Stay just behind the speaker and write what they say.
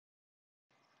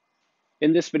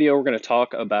In this video, we're going to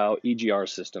talk about EGR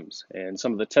systems and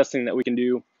some of the testing that we can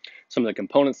do, some of the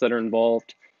components that are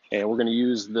involved, and we're going to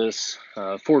use this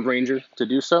Ford Ranger to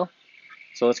do so.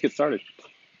 So let's get started.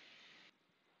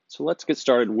 So let's get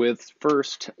started with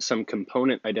first some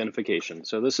component identification.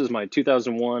 So this is my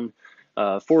 2001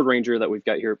 Ford Ranger that we've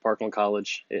got here at Parkland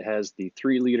College. It has the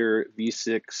 3-liter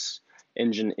V6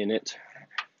 engine in it.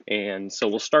 And so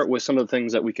we'll start with some of the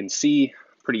things that we can see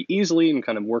pretty easily and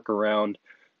kind of work around,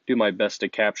 do my best to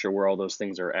capture where all those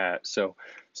things are at. So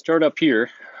start up here.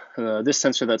 This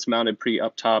sensor that's mounted pretty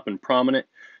up top and prominent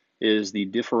is the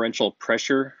differential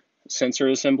pressure sensor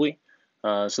assembly.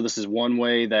 So this is one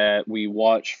way that we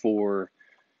watch for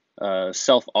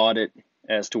self-audit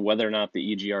as to whether or not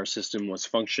the EGR system was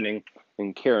functioning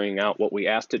and carrying out what we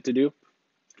asked it to do.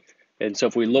 And so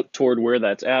if we look toward where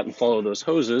that's at and follow those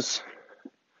hoses,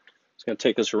 it's going to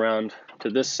take us around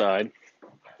to this side.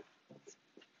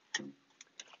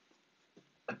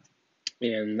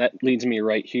 And that leads me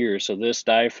right here. So this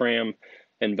diaphragm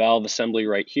and valve assembly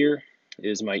right here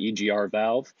is my EGR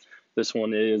valve. This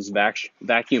one is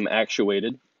vacuum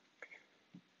actuated.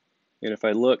 And if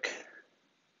I look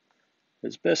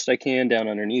as best I can down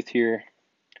underneath here,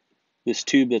 this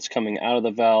tube that's coming out of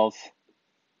the valve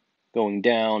going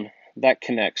down, that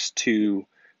connects to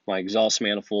my exhaust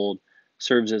manifold,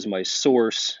 serves as my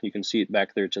source. You can see it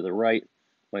back there to the right,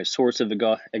 my source of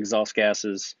exhaust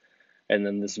gases. And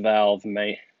then this valve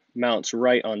mounts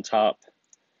right on top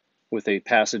with a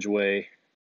passageway.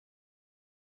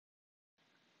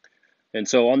 And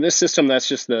so on this system, that's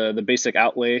just the basic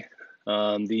outlay.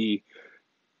 The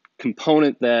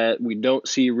component that we don't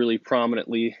see really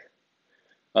prominently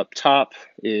up top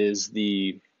is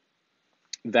the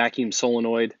vacuum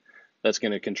solenoid that's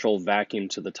going to control vacuum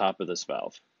to the top of this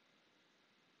valve.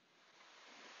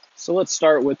 So let's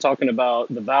start with talking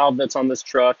about the valve that's on this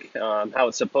truck, how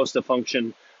it's supposed to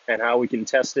function, and how we can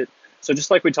test it. So just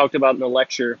like we talked about in the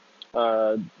lecture,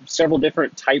 several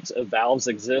different types of valves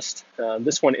exist.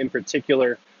 This one in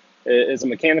particular is a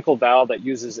mechanical valve that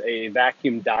uses a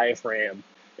vacuum diaphragm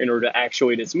in order to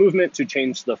actuate its movement to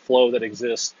change the flow that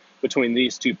exists between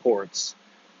these two ports.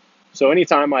 So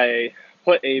anytime I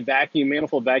put a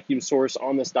manifold vacuum source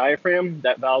on this diaphragm,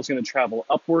 that valve is going to travel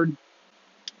upward.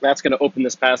 That's going to open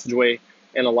this passageway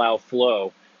and allow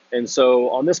flow. And so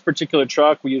on this particular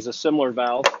truck, we use a similar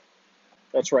valve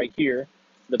that's right here.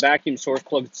 The vacuum source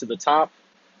plugs to the top,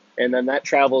 and then that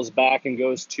travels back and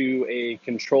goes to a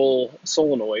control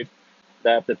solenoid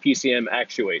that the PCM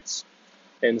actuates.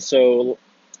 And so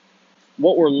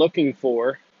what we're looking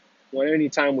for,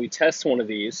 anytime we test one of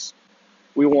these,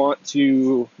 we want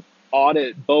to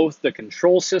audit both the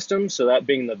control system, so that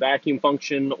being the vacuum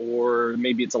function, or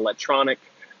maybe it's the electronic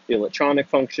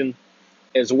function,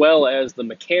 as well as the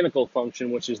mechanical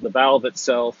function, which is the valve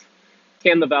itself.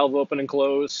 Can the valve open and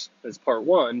close? That's part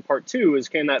one. Part two is,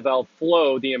 can that valve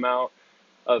flow the amount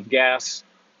of gas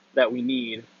that we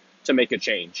need to make a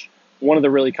change? One of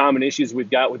the really common issues we've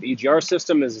got with the EGR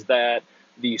system is that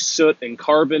the soot and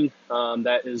carbon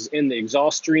that is in the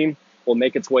exhaust stream will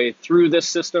make its way through this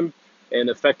system and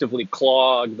effectively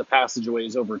clog the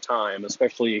passageways over time,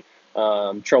 especially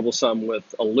troublesome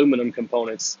with aluminum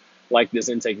components like this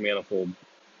intake manifold.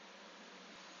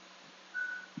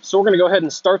 So we're going to go ahead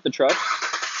and start the truck.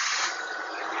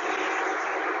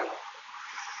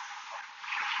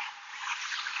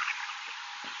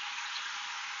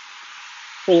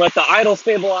 We'll let the idle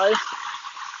stabilize,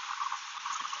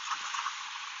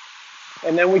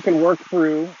 and then we can work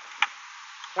through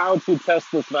how to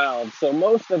test this valve. So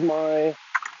most of my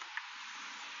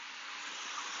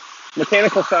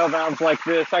mechanical style valves like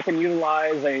this, I can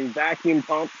utilize a vacuum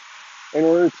pump in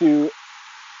order to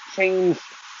change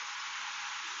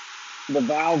the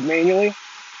valve manually,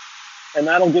 and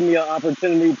that'll give me an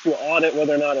opportunity to audit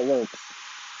whether or not it works.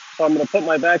 So I'm going to put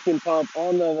my vacuum pump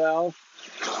on the valve.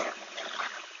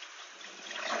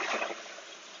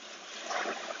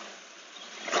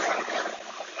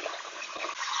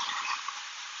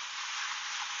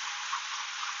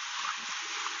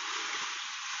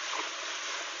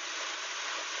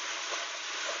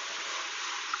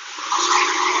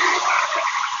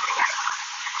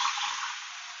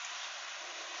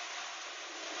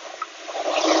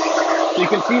 You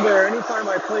can see there, anytime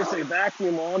I place a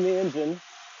vacuum on the engine,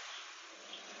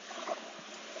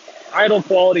 idle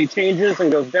quality changes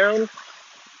and goes down.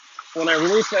 When I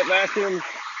release that vacuum,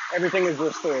 everything is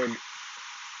restored.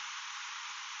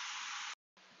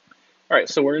 All right,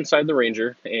 so we're inside the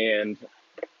Ranger, and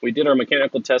we did our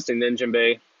mechanical testing in the engine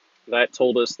bay. That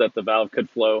told us that the valve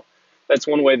could flow. That's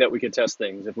one way that we could test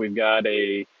things. If we've got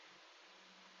a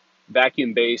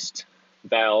vacuum-based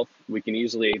valve, we can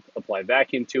easily apply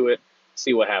vacuum to it,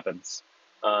 see what happens.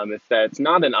 If that's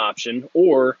not an option,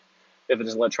 or if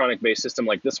it's an electronic-based system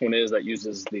like this one is that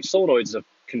uses the solenoids to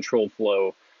control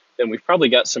flow, then we've probably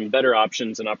got some better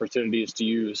options and opportunities to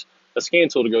use a scan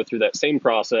tool to go through that same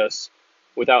process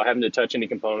without having to touch any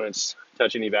components,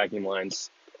 touch any vacuum lines.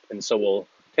 And so we'll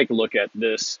take a look at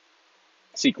this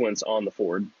sequence on the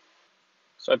Ford.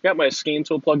 So I've got my scan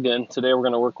tool plugged in. Today we're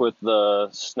going to work with the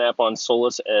SnapOn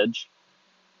Solus Edge.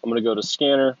 I'm going to go to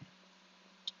scanner,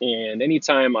 and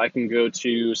anytime I can go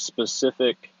to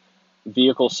specific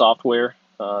vehicle software,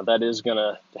 that is going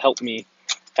to help me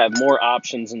have more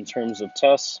options in terms of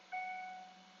tests.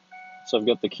 So I've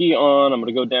got the key on. I'm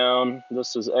going to go down.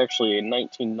 This is actually a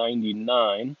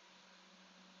 1999.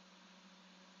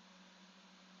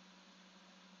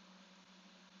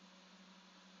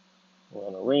 We're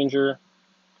on a Ranger.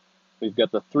 We've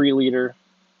got the 3-liter.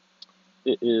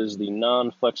 It is the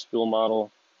non-flex fuel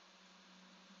model.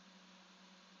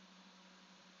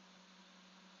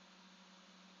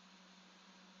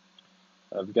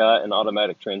 I've got an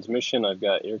automatic transmission. I've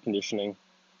got air conditioning.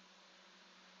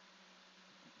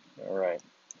 All right.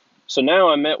 So now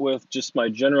I'm met with just my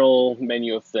general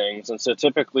menu of things. And so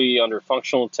typically under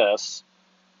functional tests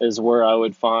is where I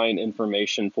would find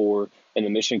information for an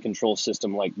emission control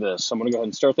system like this. So I'm going to go ahead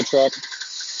and start the truck.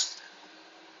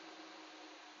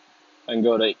 I can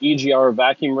go to EGR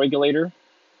vacuum regulator.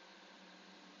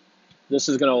 This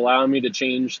is going to allow me to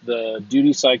change the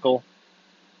duty cycle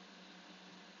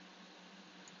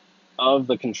of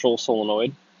the control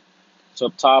solenoid. So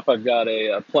up top I've got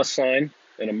a plus sign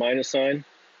and a minus sign.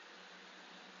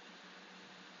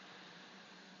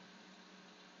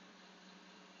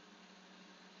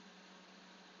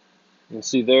 You can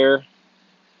see there,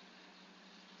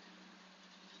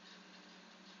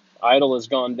 idle has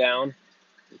gone down.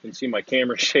 You can see my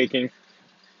camera shaking,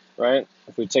 right?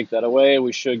 If we take that away,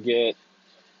 we should get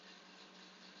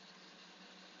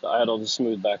the idle to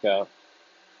smooth back out.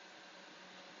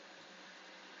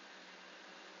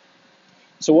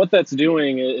 So what that's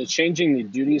doing is changing the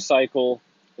duty cycle.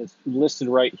 It's listed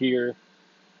right here.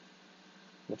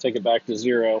 We'll take it back to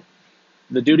 0.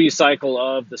 The duty cycle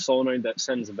of the solenoid that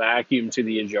sends vacuum to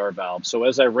the EGR valve. So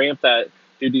as I ramp that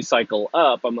duty cycle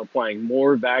up, I'm applying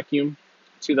more vacuum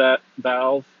to that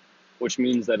valve, which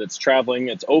means that it's traveling,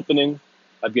 it's opening,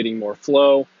 I'm getting more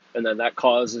flow, and then that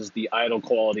causes the idle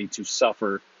quality to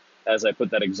suffer as I put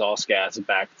that exhaust gas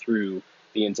back through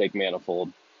the intake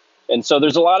manifold. And so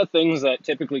there's a lot of things that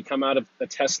typically come out of a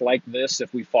test like this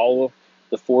if we follow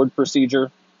the Ford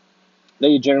procedure.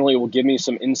 They generally will give me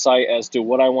some insight as to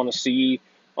what I want to see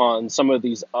on some of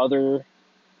these other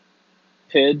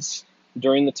PIDs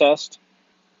during the test.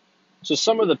 So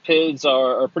some of the PIDs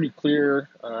are pretty clear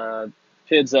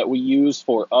PIDs that we use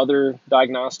for other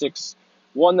diagnostics.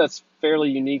 One that's fairly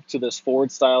unique to this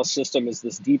Ford style system is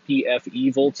this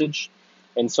DPFE voltage.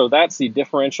 And so that's the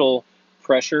differential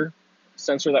pressure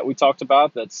sensor that we talked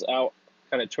about that's out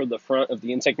kind of toward the front of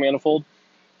the intake manifold.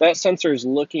 That sensor is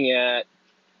looking at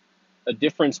a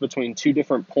difference between two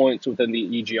different points within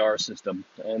the EGR system,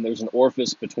 and there's an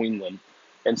orifice between them.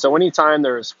 And so anytime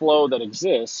there is flow that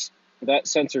exists, that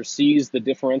sensor sees the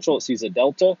differential, it sees a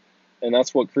delta, and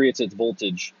that's what creates its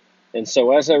voltage. And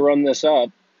so as I run this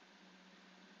up,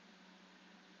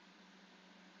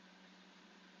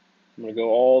 I'm going to go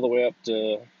all the way up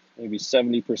to maybe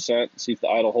 70%, see if the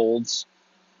idle holds.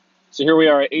 So here we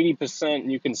are at 80%,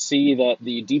 and you can see that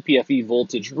the DPFE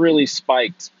voltage really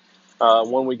spiked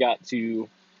when we got to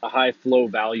a high flow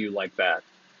value like that.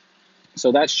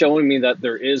 So that's showing me that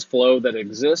there is flow that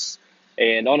exists.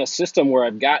 And on a system where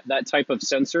I've got that type of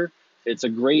sensor, it's a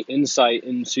great insight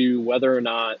into whether or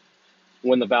not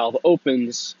when the valve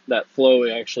opens, that flow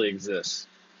actually exists.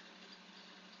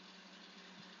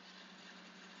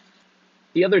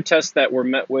 The other test that we're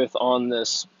met with on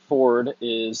this Ford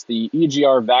is the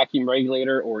EGR vacuum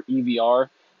regulator, or EVR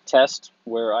test,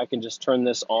 where I can just turn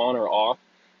this on or off.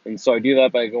 And so I do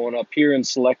that by going up here and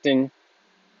selecting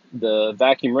the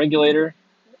vacuum regulator.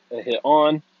 I hit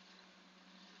on,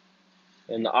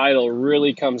 and the idle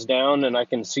really comes down, and I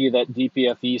can see that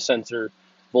DPFE sensor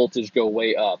voltage go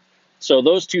way up. So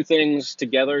those two things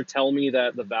together tell me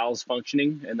that the valve's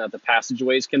functioning and that the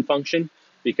passageways can function,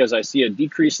 because I see a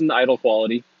decrease in the idle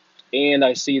quality and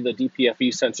I see the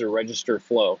DPFE sensor register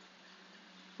flow.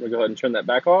 I'm going to go ahead and turn that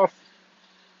back off.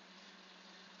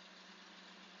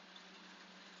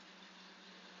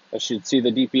 I should see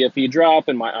the DPFE drop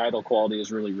and my idle quality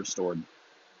is really restored.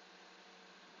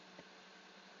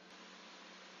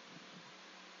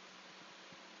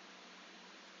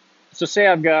 So say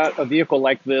I've got a vehicle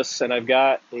like this and I've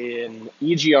got an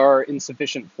EGR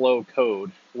insufficient flow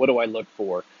code. What do I look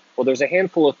for? Well, there's a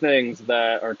handful of things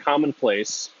that are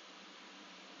commonplace.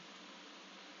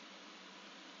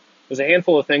 There's a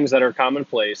handful of things that are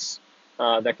commonplace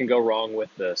that can go wrong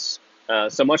with this.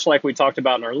 So much like we talked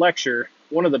about in our lecture,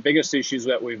 one of the biggest issues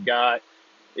that we've got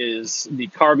is the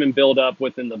carbon buildup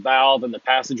within the valve and the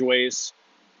passageways.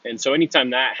 And so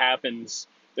anytime that happens,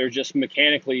 they're just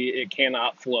mechanically, it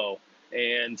cannot flow.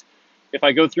 And if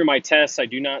I go through my tests, I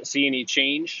do not see any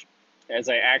change as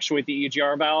I actuate the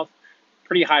EGR valve.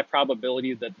 Pretty high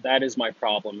probability that that is my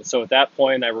problem. So at that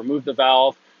point, I remove the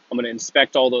valve. I'm going to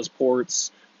inspect all those ports.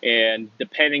 And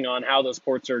depending on how those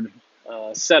ports are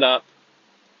set up,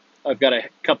 I've got a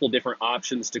couple different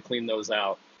options to clean those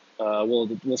out.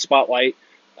 We'll spotlight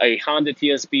a Honda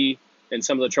TSB and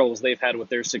some of the troubles they've had with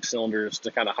their 6 cylinders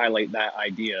to kind of highlight that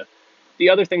idea. The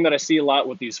other thing that I see a lot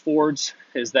with these Fords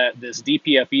is that this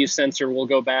DPFE sensor will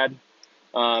go bad.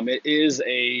 It is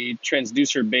a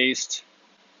transducer-based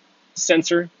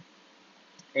sensor,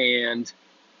 and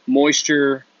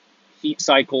moisture, heat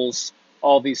cycles,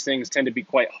 all these things tend to be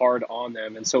quite hard on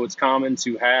them. And so it's common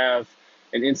to have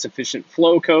an insufficient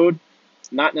flow code,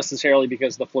 not necessarily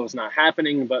because the flow is not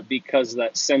happening, but because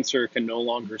that sensor can no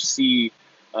longer see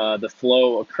the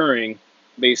flow occurring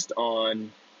based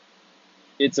on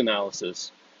its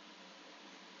analysis.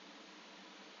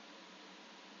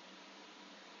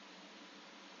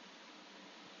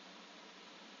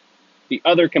 The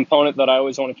other component that I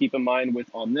always want to keep in mind with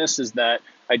on this is that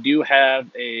I do have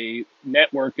a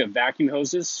network of vacuum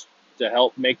hoses to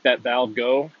help make that valve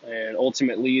go, and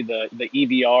ultimately the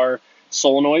EGR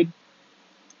solenoid.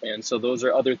 And so those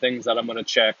are other things that I'm going to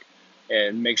check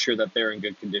and make sure that they're in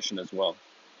good condition as well.